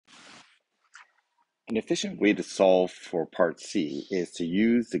An efficient way to solve for part C is to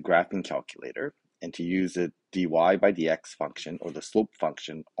use the graphing calculator and to use the dy by dx function or the slope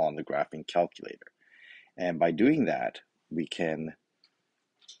function on the graphing calculator. And by doing that, we can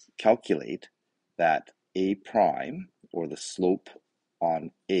calculate that a prime, or the slope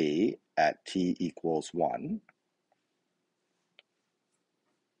on a at t equals 1,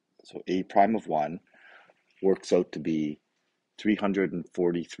 so a prime of 1 works out to be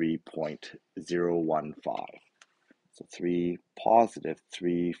 343.015. So 3 positive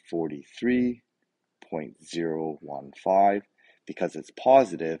 343.015. Because it's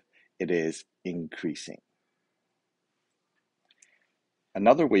positive, it is increasing.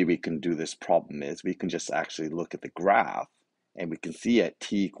 Another way we can do this problem is we can just actually look at the graph, and we can see at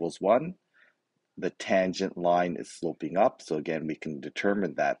t equals 1, the tangent line is sloping up. So again, we can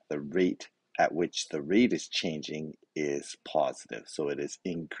determine that the rate at which the rate is changing is positive, so it is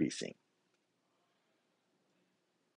increasing.